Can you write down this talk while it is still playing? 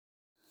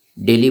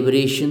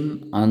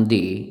Deliberation on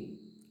the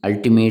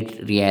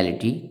ultimate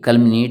reality,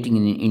 culminating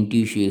in an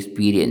intuitive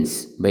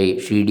experience by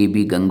Sri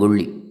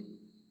D.B.GangoLLi.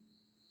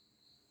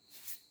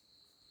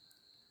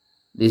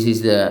 This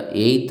is the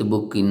eighth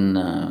book in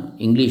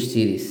English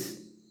series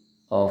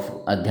of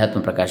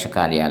Adhyatma Prakasha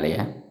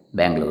Karyalaya,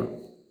 Bangalore,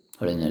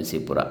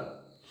 Holinarasipura.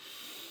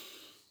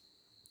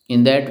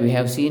 In that, we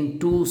have seen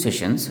two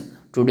sessions.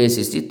 Today's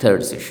is the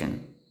third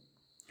session.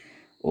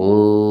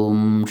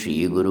 Om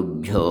Shri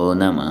Gurubhyo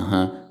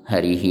Namaha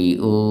Harihi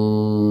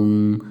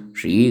Om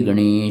Shri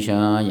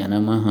Ganeshaya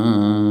Namaha.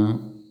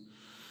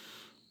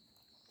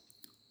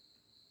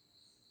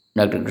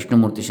 Doctor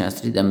Krishnamurthy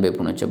Shastri Dambe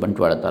Punacha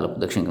Bantwal taluk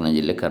Dakshina Kannada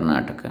ಜಿಲ್ಲೆ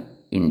Karnataka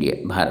India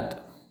Bharat.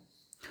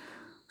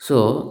 So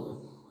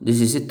this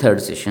is the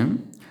third session,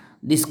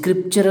 the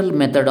scriptural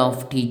method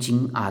of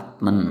teaching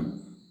Atman,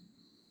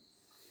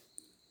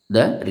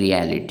 the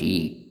reality.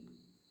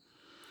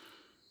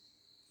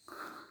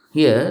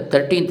 Here,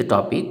 13th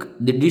topic,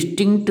 the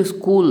distinct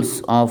schools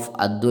of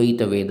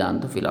Advaita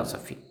Vedanta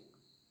philosophy.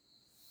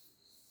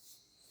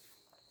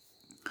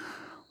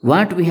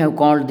 What we have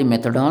called the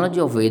methodology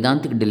of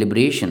Vedantic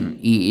deliberation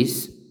is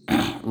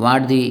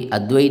what the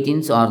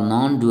Advaitins or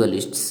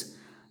non-dualists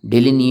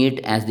delineate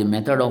as the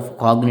method of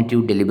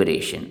cognitive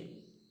deliberation.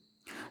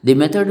 The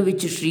method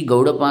which Sri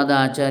Gaudapada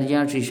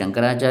Acharya, Sri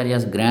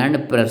Shankaracharya's grand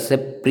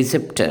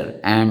preceptor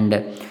and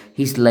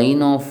his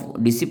line of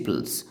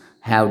disciples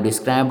have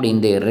described in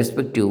their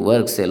respective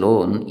works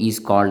alone is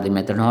called the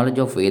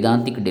methodology of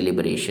Vedantic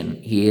deliberation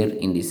here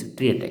in this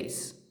treatise.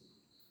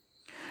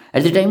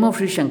 At the time of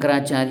Sri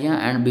Shankaracharya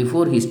and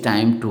before his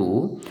time too,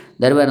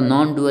 there were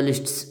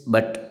non-dualists,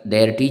 but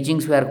their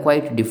teachings were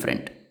quite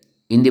different.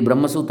 In the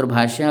Brahma Sutra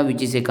Bhashya,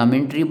 which is a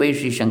commentary by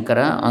Sri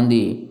Shankara on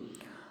the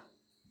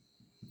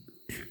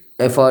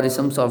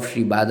aphorisms of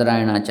Sri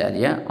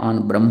Badarayana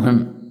on Brahman,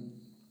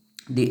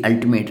 the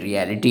ultimate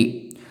reality,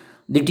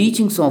 the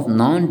teachings of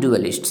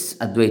non-dualists,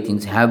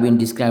 Advaitins, have been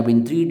described in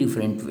three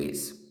different ways.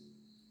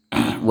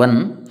 One,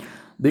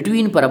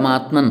 between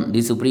Paramatman,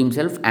 the Supreme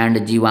Self, and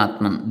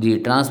Jivatman, the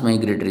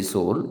transmigratory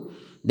soul,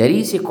 there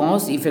is a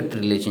cause-effect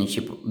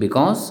relationship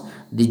because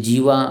the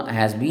Jiva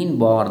has been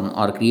born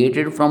or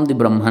created from the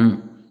Brahman,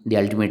 the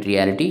ultimate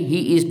reality. He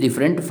is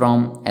different from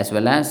as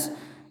well as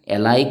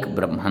alike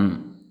Brahman.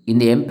 In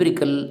the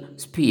empirical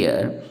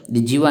sphere,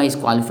 the Jiva is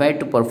qualified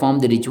to perform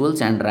the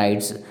rituals and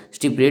rites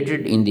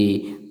stipulated in the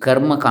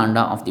Karma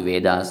Kanda of the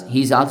Vedas.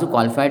 He is also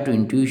qualified to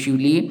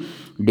intuitively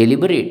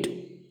deliberate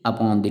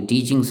upon the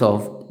teachings of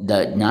the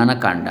Jnana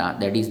Kanda,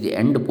 that is the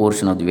end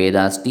portion of the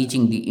Vedas,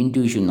 teaching the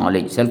intuition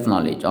knowledge,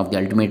 self-knowledge of the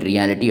ultimate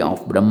reality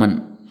of Brahman.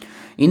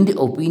 In the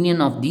opinion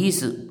of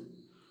these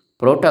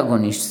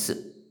protagonists,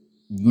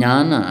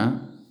 Jnana,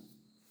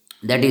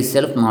 that is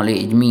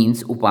self-knowledge,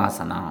 means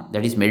upasana,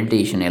 that is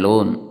meditation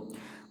alone.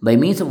 By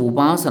means of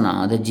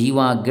upasana, the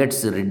jiva gets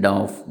rid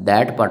of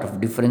that part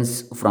of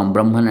difference from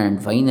Brahman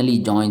and finally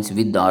joins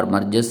with or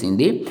merges in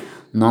the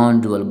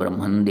non-dual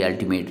Brahman, the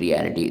ultimate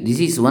reality. This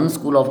is one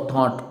school of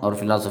thought or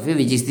philosophy,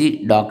 which is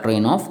the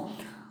doctrine of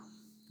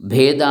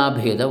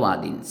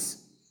Bheda-Bhedavadins.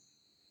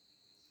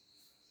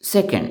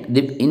 Second,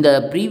 in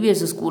the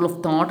previous school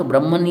of thought,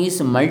 Brahman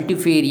is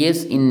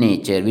multifarious in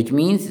nature, which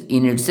means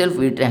in itself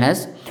it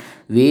has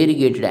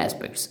variegated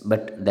aspects.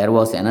 But there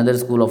was another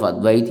school of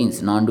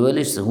Advaitins,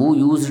 non-dualists, who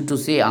used to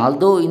say,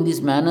 although in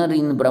this manner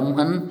in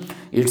Brahman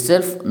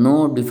itself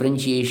no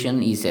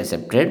differentiation is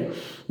accepted,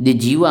 the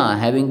Jiva,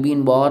 having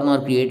been born or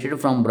created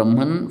from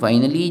Brahman,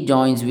 finally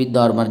joins with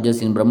or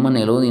merges in Brahman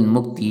alone in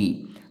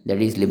Mukti,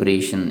 that is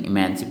liberation,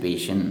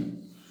 emancipation.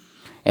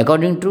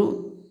 According to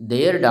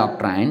their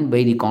doctrine,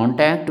 by the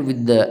contact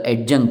with the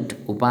adjunct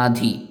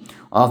upadhi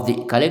of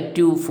the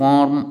collective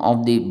form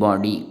of the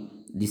body,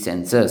 the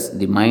senses,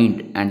 the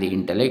mind, and the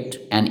intellect,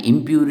 an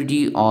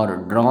impurity or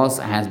dross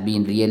has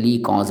been really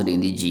caused in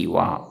the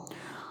jiva.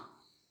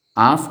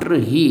 After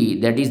he,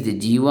 that is the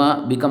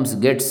jiva,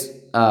 gets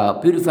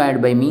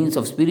purified by means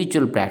of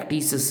spiritual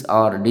practices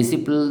or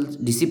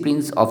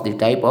disciplines of the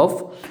type of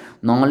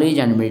knowledge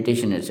and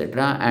meditation,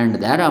 etc., and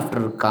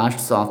thereafter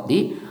casts off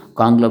the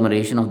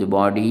conglomeration of the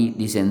body,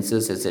 the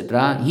senses,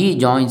 etc., he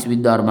joins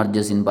with or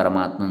merges in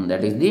Paramatman,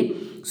 that is the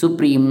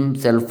Supreme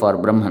Self or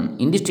Brahman.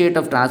 In the state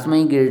of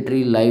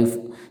transmigratory life,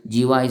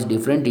 Jiva is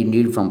different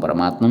indeed from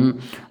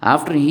Paramatman.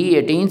 After he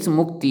attains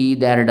Mukti,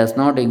 there does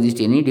not exist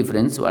any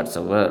difference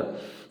whatsoever.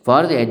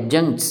 For the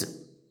adjuncts,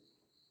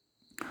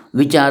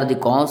 which are the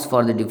cause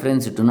for the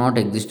difference, do not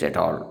exist at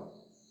all.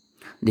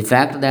 The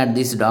fact that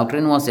this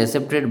doctrine was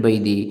accepted by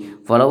the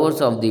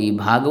followers of the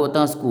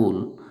Bhagavata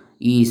school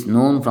is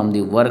known from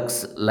the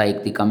works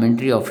like the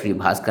commentary of Sri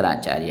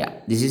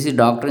Bhaskaracharya. This is the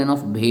doctrine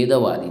of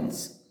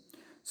Bhedavadins.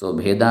 So,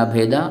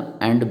 Bheda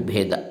and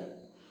Bheda.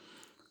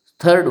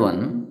 Third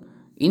one,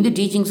 in the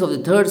teachings of the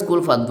third school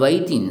of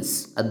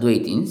Advaitins,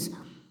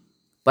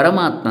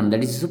 Paramatman,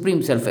 that is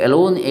Supreme Self,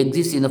 alone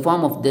exists in the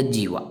form of the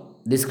Jiva.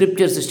 The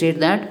scriptures state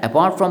that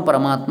apart from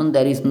Paramatman,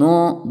 there is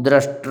no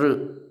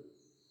Drashtr,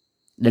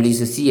 that is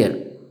a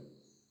seer.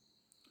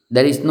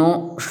 There is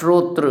no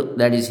Shrotr,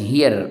 that is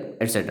hearer,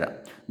 etc.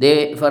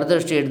 They further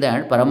state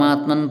that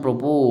Paramatman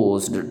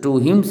proposed to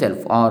himself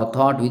or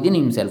thought within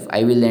himself,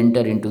 I will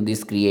enter into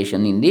this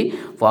creation in the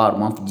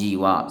form of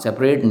Jiva,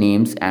 separate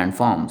names and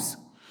forms,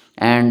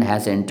 and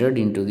has entered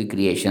into the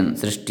creation,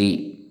 Srishti.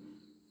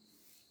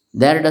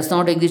 There does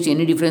not exist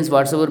any difference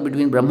whatsoever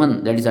between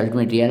Brahman, that is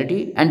ultimate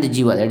reality, and the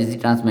Jiva, that is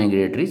the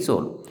transmigratory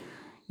soul.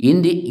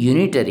 In the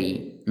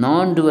unitary,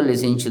 non dual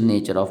essential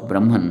nature of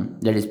Brahman,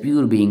 that is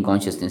pure being,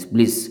 consciousness,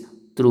 bliss,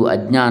 through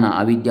ajnana,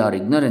 avidya, or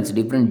ignorance,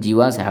 different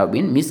jivas have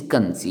been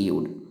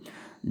misconceived.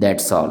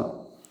 That's all.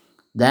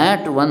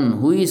 That one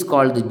who is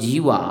called the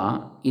jiva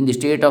in the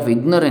state of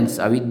ignorance,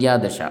 avidya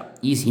dasha,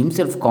 is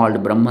himself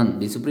called Brahman,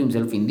 the Supreme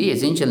Self, in the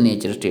essential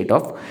nature state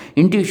of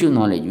intuitive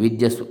knowledge,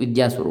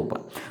 vidya swarupa.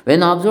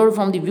 When observed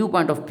from the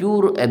viewpoint of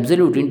pure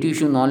absolute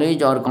intuitive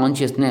knowledge or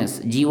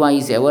consciousness, jiva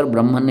is ever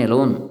Brahman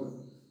alone.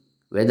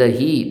 Whether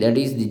he, that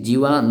is the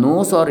jiva,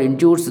 knows or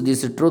intuits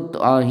this truth,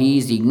 or he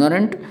is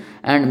ignorant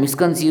and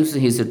misconceives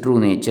his true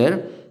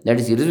nature, that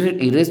is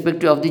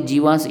irrespective of the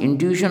jiva's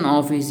intuition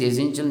of his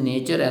essential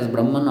nature as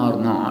Brahman or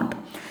not,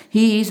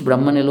 he is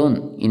Brahman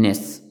alone in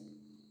essence.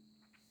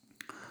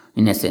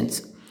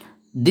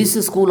 This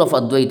school of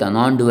Advaita,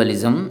 non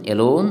dualism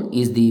alone,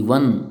 is the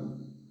one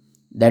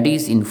that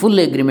is in full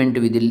agreement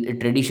with the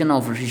tradition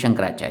of Sri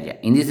Shankaracharya.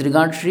 In this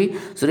regard, Sri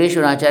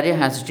Sureshwaracharya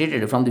has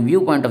stated from the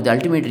viewpoint of the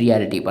ultimate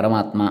reality,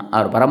 Paramatma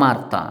or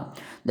Paramartha,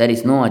 there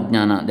is no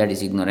ajnana, that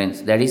is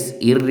ignorance, that is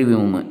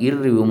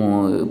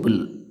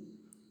irremovable.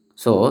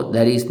 So,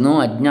 there is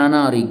no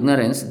ajnana or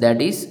ignorance that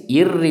is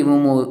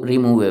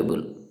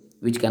irremovable,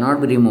 which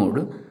cannot be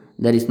removed.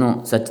 There is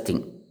no such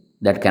thing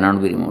that cannot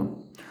be removed.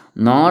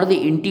 Nor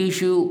the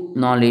intuitive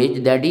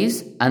knowledge that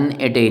is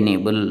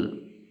unattainable.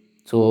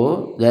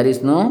 So there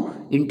is no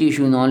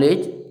intuitive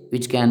knowledge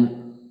which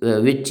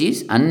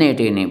is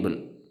unattainable,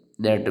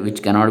 that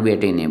which cannot be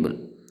attainable.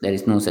 There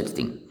is no such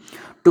thing.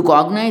 To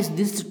cognize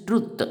this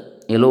truth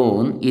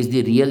alone is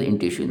the real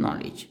intuitive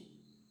knowledge.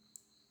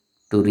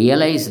 To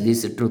realize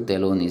this truth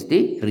alone is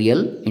the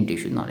real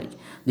intuitive knowledge.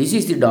 This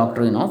is the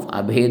doctrine of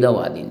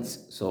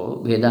Abhedavadins.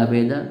 So Bheda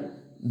Bheda,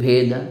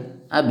 Bheda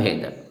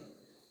Abheda.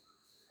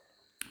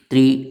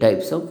 Three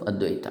types of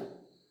Advaita.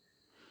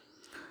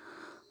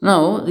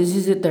 Now, this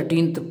is the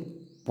 13th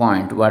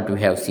point what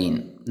we have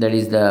seen. That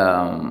is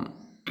the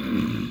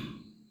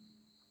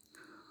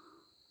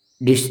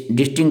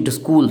distinct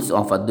schools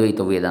of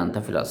Advaita Vedanta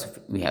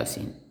philosophy we have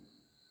seen.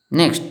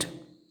 Next,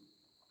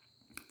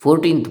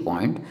 14th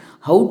point,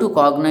 how to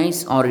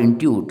cognize or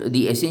intuit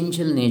the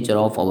essential nature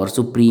of our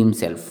Supreme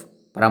Self,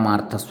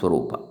 Paramartha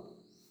Swarupa.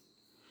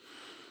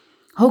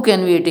 How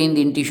can we attain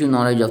the intuitive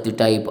knowledge of the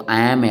type I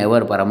am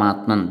ever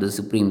Paramatman, the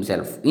Supreme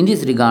Self? In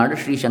this regard,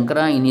 Sri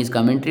Shankara in his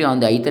commentary on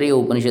the Aitareya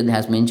Upanishad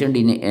has mentioned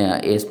in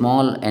a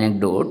small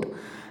anecdote.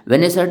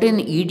 When a certain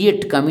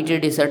idiot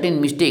committed a certain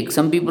mistake,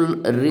 some people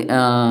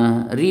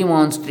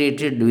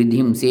remonstrated with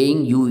him,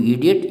 saying, "You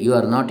idiot, you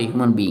are not a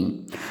human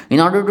being." In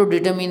order to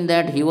determine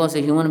that he was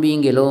a human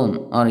being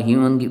alone or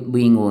human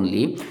being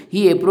only,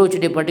 he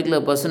approached a particular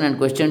person and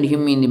questioned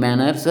him in the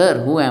manner,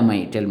 "Sir, who am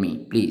I? Tell me,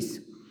 please."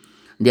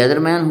 The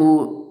other man who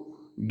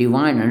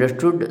divined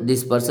understood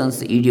this person's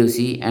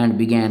idiocy and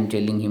began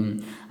telling him,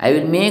 "I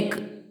will make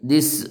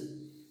this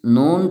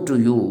known to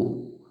you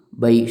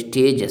by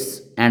stages,"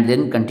 and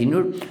then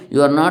continued,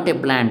 "You are not a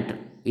plant,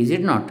 is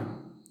it not?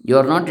 You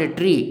are not a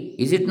tree,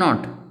 is it not?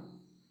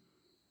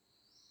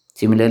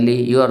 Similarly,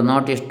 you are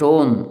not a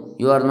stone,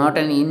 you are not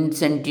an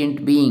insentient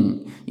being,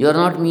 you are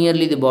not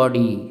merely the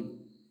body,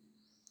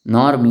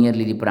 nor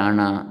merely the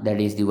prana, that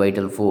is the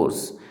vital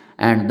force."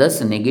 And thus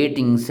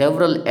negating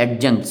several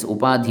adjuncts,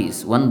 upadhis,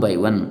 one by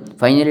one,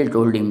 finally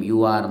told him, "You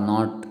are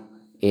not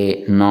a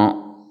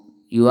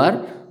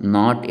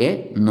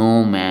no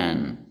man,"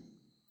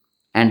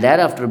 and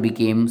thereafter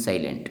became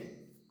silent.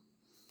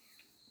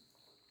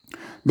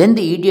 Then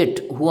the idiot,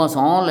 who was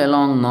all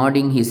along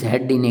nodding his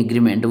head in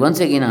agreement, once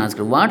again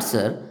asked, "What,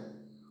 sir?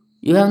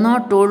 You have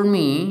not told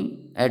me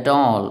at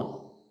all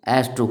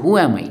as to who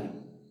am I?"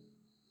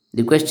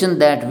 The question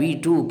that we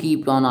too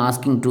keep on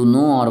asking to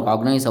know or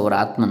cognize our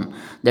Atman,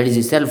 that is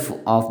the self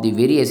of the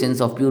very essence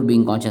of pure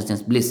being,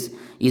 consciousness, bliss,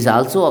 is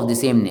also of the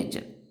same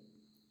nature.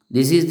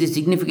 This is the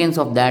significance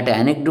of that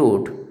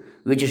anecdote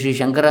which Sri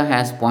Shankara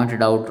has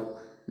pointed out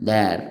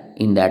there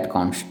in that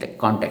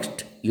context.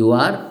 You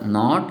are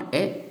not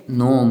a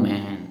no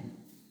man.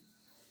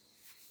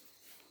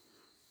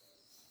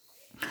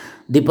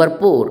 The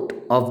purport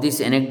of this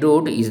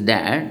anecdote is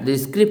that the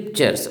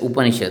scriptures,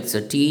 Upanishads,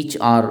 teach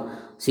or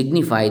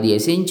signify the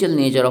essential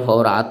nature of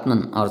our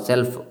Atman or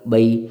self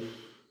by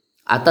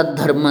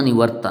atadharma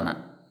nivartana,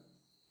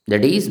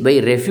 that is, by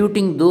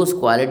refuting those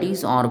qualities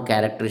or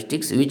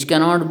characteristics which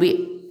cannot be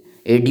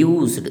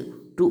adduced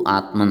to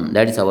Atman,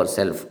 that is our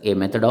self, a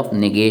method of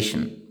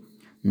negation.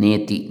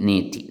 Neti,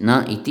 neti, na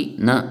iti,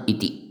 na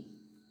iti.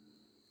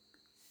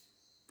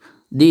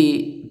 The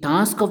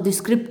task of the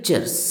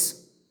scriptures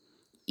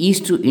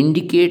is to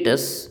indicate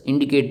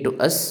to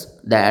us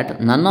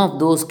that none of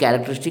those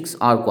characteristics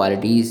or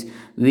qualities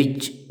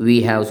which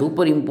we have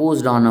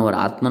superimposed on our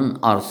Atman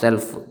or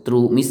self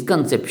through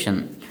misconception,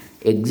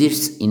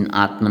 exists in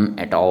Atman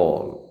at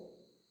all.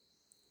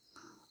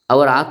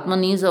 Our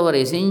Atman is our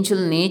essential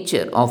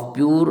nature of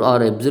pure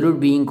or absolute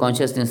being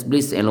consciousness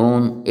bliss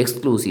alone,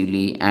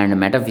 exclusively and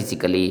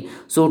metaphysically,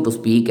 so to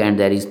speak, and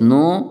there is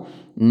no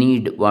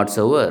need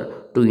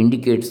whatsoever to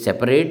indicate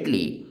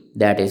separately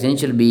that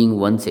essential being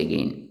once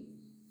again.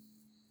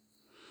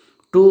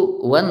 To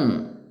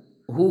one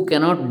who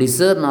cannot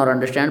discern or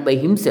understand by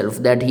himself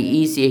that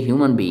he is a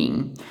human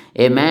being,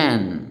 a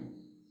man,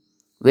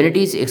 when it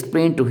is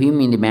explained to him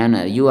in the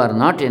manner, "You are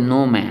not a no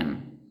man,"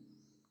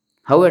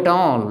 how at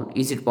all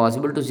is it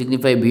possible to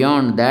signify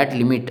beyond that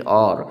limit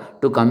or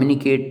to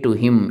communicate to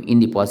him in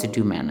the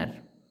positive manner?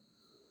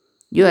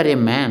 You are a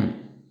man,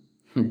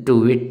 to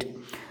wit,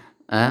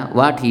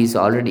 what he is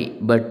already,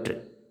 but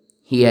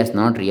he has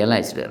not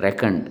realized,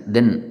 reckoned,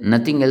 then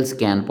nothing else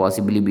can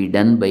possibly be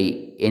done by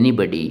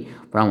anybody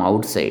from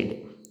outside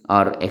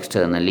or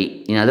externally.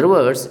 In other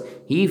words,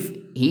 if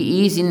he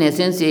is in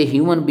essence a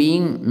human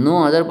being, no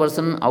other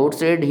person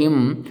outside him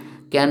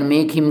can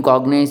make him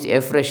cognize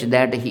afresh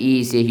that he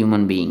is a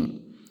human being.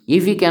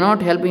 If he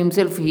cannot help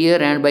himself here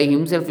and by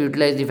himself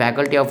utilize the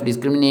faculty of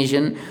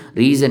discrimination,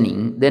 reasoning,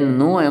 then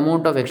no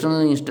amount of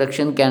external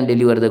instruction can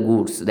deliver the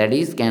goods, that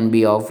is, can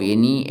be of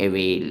any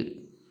avail.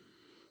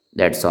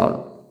 That's all.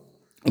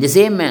 In the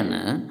same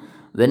manner,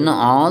 when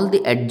all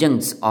the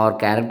adjuncts or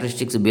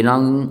characteristics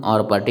belonging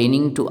or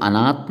pertaining to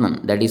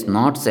anatman, that is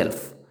not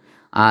self,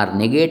 are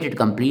negated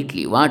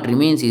completely, what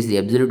remains is the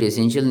absolute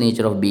essential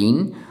nature of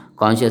being,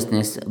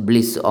 consciousness,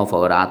 bliss of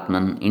our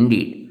atman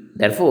indeed.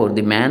 Therefore,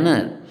 the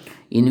manner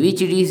in which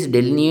it is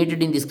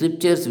delineated in the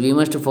scriptures we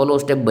must follow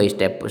step by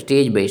step,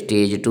 stage by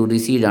stage, to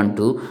recede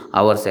unto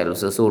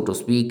ourselves, so to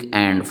speak,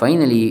 and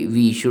finally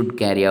we should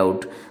carry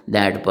out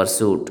that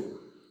pursuit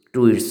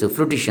to its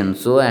fruition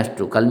so as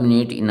to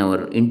culminate in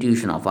our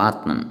intuition of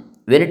Atman.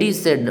 When it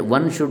is said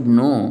one should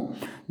know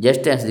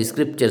just as the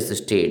scriptures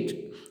state,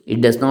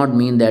 it does not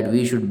mean that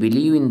we should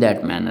believe in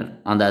that manner.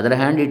 On the other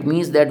hand, it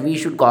means that we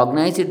should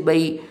cognize it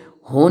by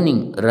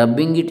honing,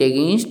 rubbing it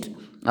against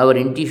our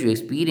intuitive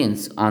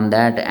experience on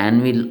that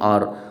anvil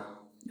or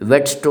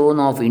whetstone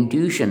of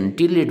intuition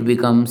till it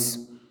becomes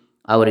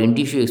our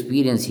intuitive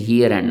experience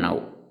here and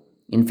now.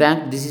 In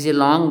fact, this is a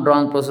long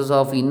drawn process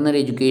of inner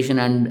education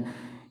and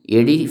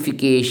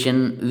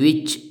edification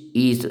which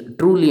is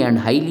truly and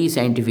highly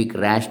scientific,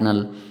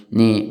 rational,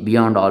 nay,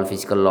 beyond all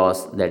physical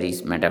laws, that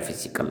is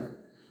metaphysical.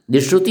 The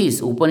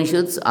Shrutis,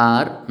 Upanishads,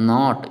 are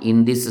not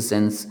in this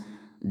sense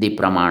the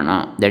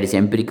pramana, that is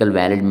empirical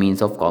valid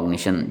means of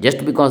cognition,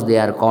 just because they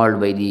are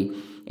called by the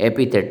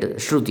epithet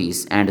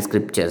Shrutis and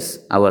scriptures,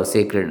 our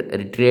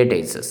sacred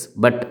treatises,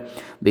 but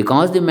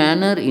because the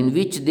manner in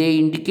which they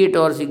indicate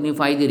or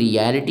signify the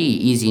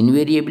reality is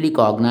invariably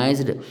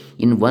cognized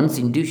in one's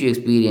intuitive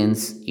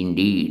experience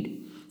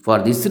indeed. For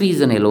this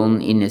reason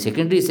alone, in a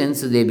secondary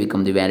sense, they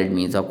become the valid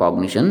means of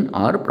cognition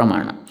or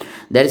pramana.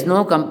 There is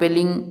no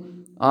compelling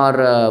or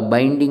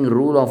binding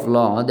rule of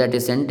law that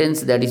a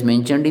sentence that is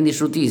mentioned in the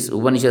Shrutis,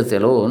 Upanishads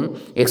alone,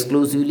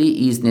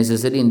 exclusively is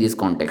necessary in this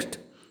context.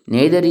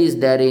 Neither is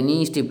there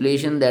any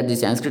stipulation that the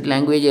Sanskrit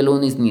language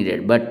alone is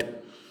needed,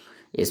 but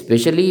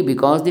especially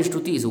because the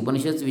Shrutis,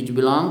 Upanishads, which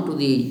belong to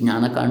the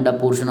Jnanakanda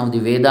portion of the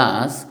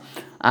Vedas,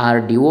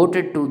 are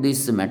devoted to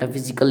this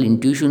metaphysical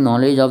intuition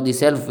knowledge of the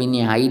self in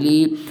a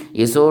highly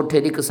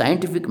esoteric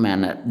scientific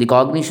manner. The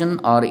cognition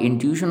or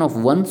intuition of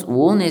one's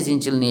own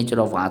essential nature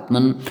of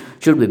Atman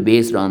should be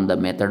based on the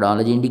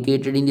methodology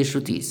indicated in the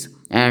Shrutis,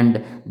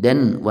 and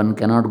then one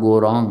cannot go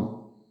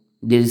wrong.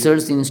 The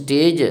results in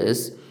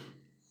stages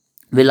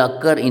will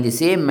occur in the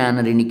same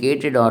manner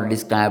indicated or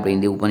described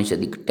in the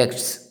Upanishadic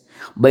texts.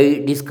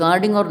 By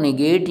discarding or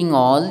negating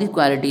all the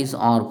qualities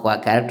or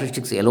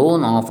characteristics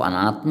alone of an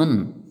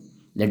Atman,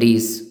 that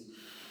is,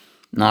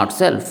 not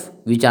self,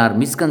 which are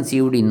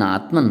misconceived in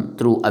Atman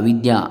through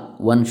avidya,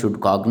 one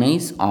should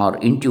cognize or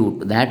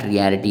intuit that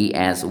reality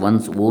as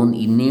one's own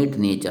innate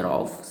nature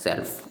of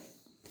self.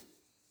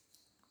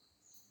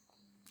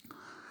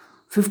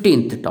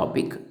 15th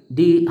topic: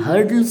 the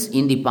hurdles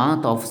in the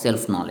path of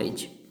self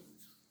knowledge.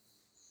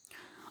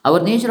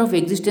 Our nature of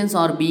existence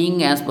or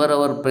being, as per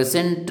our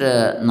present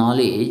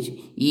knowledge,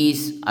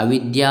 is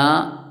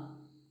avidya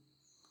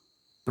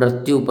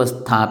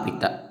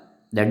pratyupasthapita.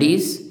 That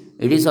is,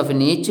 it is of a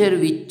nature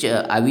which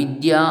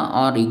avidya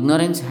or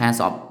ignorance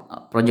has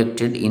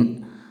projected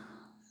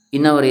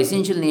in our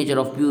essential nature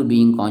of pure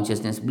being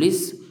consciousness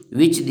bliss,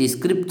 which the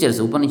scriptures,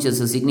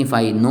 Upanishads,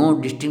 signify no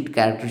distinct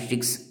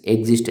characteristics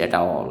exist at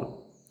all.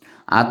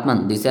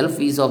 Atman, the self,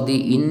 is of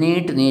the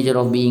innate nature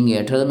of being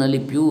eternally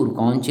pure,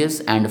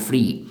 conscious, and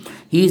free.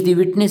 He is the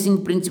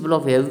witnessing principle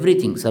of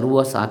everything,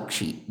 Sarva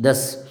Sakshi.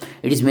 Thus,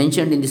 it is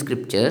mentioned in the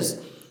scriptures,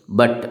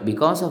 but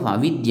because of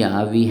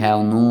avidya, we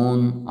have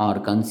known or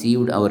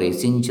conceived our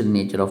essential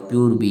nature of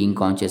pure being,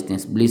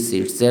 consciousness, bliss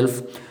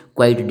itself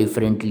quite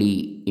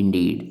differently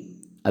indeed.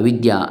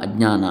 Avidya,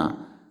 ajnana,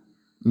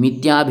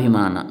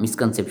 mityabhimana,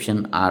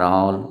 misconception are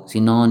all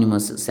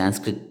synonymous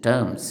Sanskrit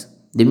terms.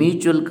 The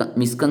mutual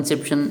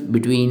misconception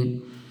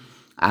between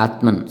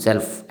Atman,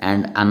 self,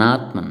 and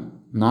Anatman,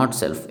 not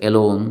self,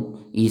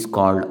 alone, is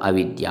called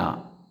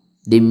avidya.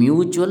 The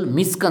mutual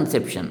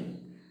misconception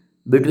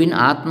between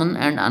Atman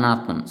and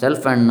Anatman,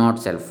 self and not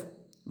self.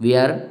 We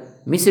are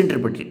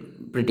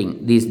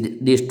misinterpreting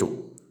these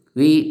two.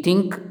 We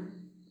think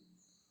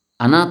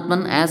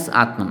Anatman as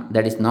Atman,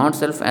 that is not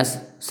self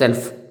as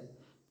self,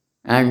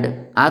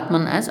 and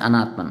Atman as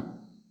Anatman,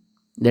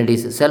 that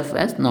is self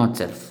as not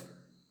self.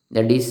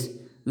 That is,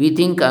 we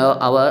think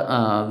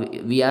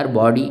we are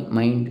body,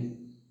 mind,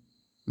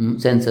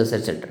 senses,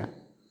 etc.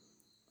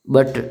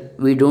 But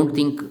we don't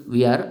think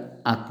we are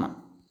Atma.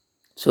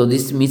 So,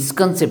 this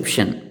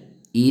misconception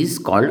is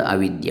called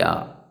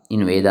avidya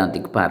in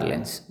Vedantic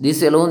parlance.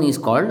 This alone is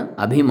called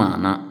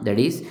abhimana, that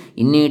is,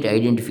 innate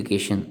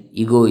identification,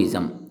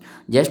 egoism.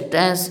 Just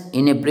as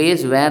in a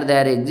place where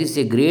there exists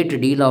a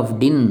great deal of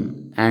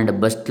din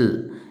and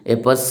bustle, a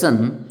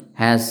person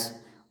has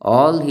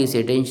all his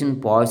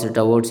attention poised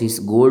towards his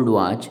gold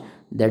watch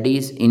that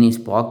is in his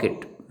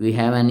pocket. We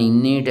have an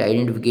innate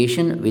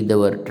identification with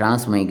our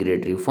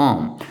transmigratory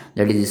form,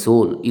 that is the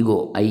soul,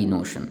 ego, I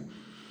notion,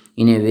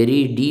 in a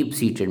very deep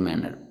seated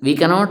manner. We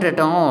cannot at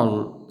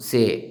all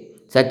say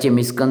such a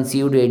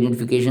misconceived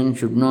identification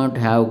should not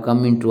have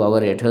come into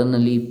our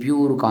eternally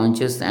pure,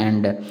 conscious,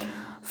 and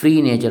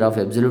free nature of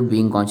absolute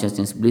being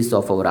consciousness, bliss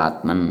of our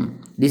Atman.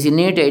 This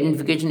innate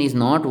identification is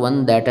not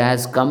one that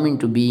has come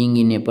into being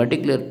in a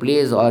particular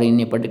place or in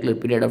a particular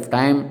period of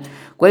time.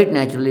 Quite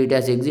naturally, it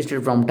has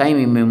existed from time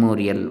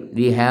immemorial.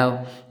 We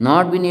have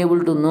not been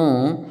able to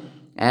know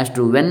as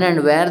to when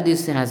and where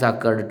this has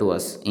occurred to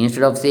us.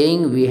 Instead of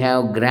saying we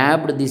have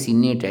grabbed this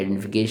innate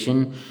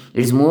identification,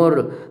 it is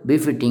more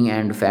befitting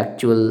and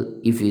factual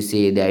if you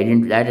say that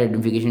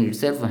identification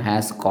itself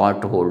has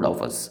caught hold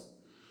of us.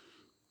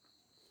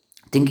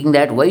 Thinking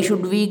that why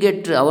should we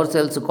get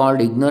ourselves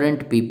called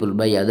ignorant people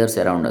by others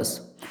around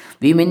us?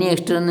 We may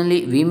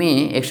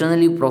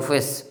externally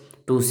profess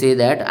to say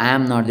that I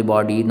am not the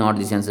body, not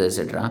the senses,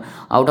 etc.,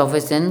 out of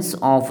a sense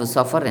of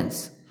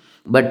sufferance.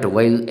 But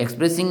while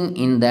expressing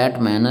in that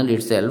manner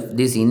itself,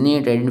 this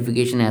innate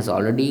identification has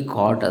already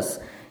caught us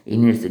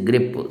in its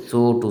grip,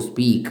 so to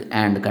speak,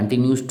 and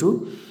continues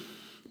to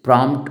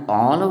prompt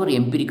all our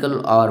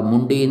empirical or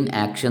mundane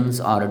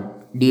actions or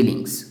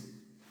dealings.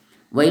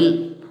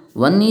 While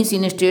one is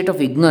in a state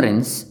of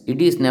ignorance,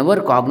 it is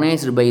never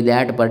cognized by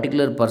that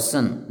particular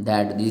person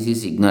that this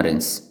is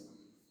ignorance.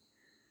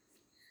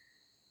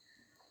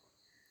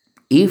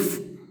 If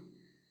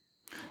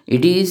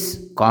it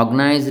is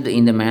cognized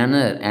in the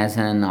manner as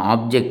an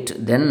object,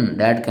 then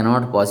that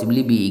cannot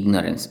possibly be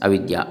ignorance,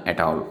 avidya, at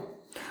all.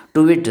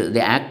 To wit,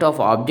 the act of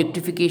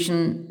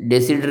objectification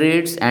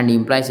desiderates and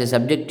implies a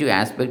subjective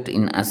aspect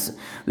in us,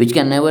 which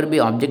can never be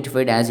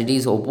objectified as it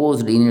is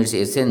opposed in its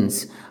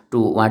essence to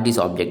what is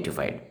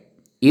objectified.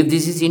 If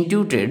this is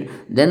intuited,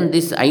 then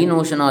this I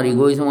notion or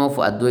egoism of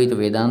Advaita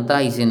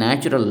Vedanta is a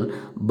natural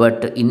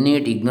but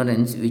innate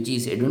ignorance which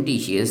is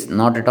adventitious,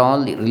 not at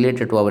all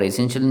related to our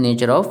essential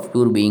nature of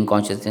pure being,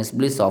 consciousness,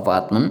 bliss of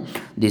Atman,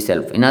 the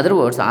self. In other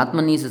words,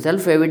 Atman is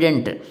self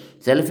evident,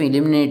 self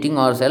eliminating,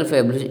 or self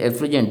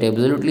effulgent,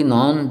 absolutely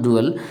non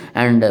dual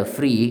and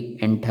free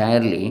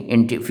entirely,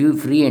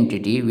 free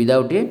entity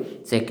without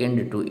a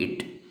second to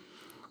it.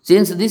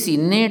 Since this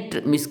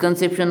innate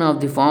misconception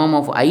of the form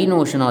of I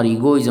notion or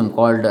egoism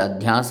called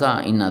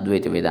adhyasa in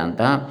Advaita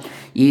Vedanta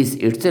is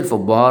itself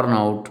born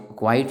out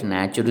quite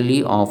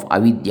naturally of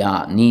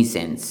avidya,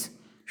 nescience.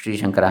 Sri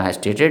Shankara has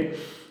stated,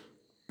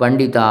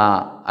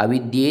 Pandita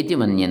avidyeti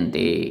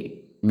manyante,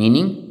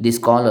 meaning the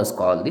scholars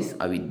call this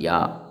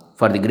avidya.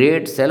 For the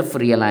great self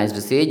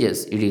realized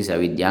sages, it is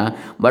avidya,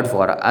 but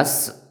for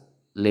us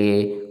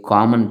lay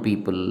common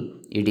people,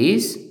 it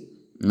is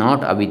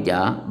not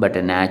avidya but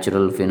a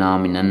natural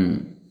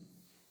phenomenon.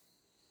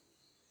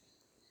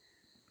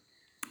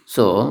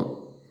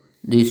 So,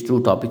 these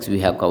two topics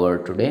we have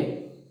covered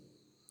today.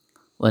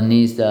 One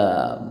is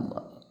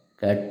the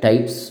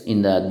types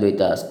in the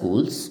Advaita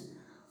schools,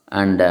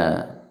 and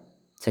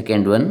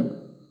second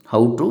one,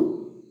 how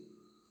to,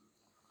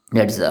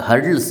 that's the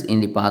hurdles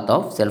in the path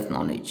of self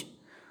knowledge.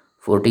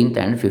 14th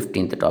and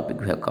 15th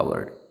topic we have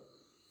covered.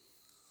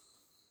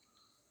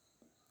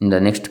 In the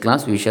next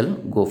class, we shall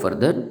go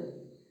further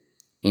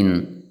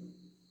in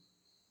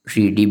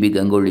Sri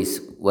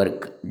D.B.GangoLLi's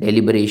work,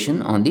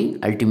 Deliberation on the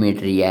Ultimate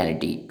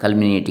Reality,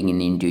 culminating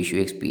in intuitive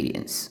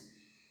experience.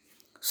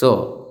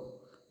 So,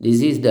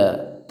 this is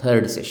the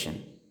third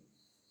session.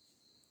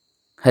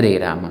 Hare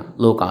Rama,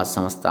 Loka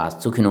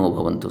Samastas Sukhino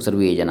Bhavantu,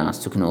 Sarve Janas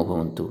Sukhino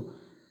Bhavantu,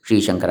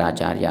 Sri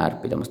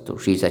Shankaracharya Arpitamastu,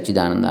 Sri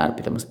Sachidananda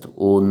Arpitamastu,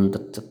 Om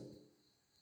Tat Sat.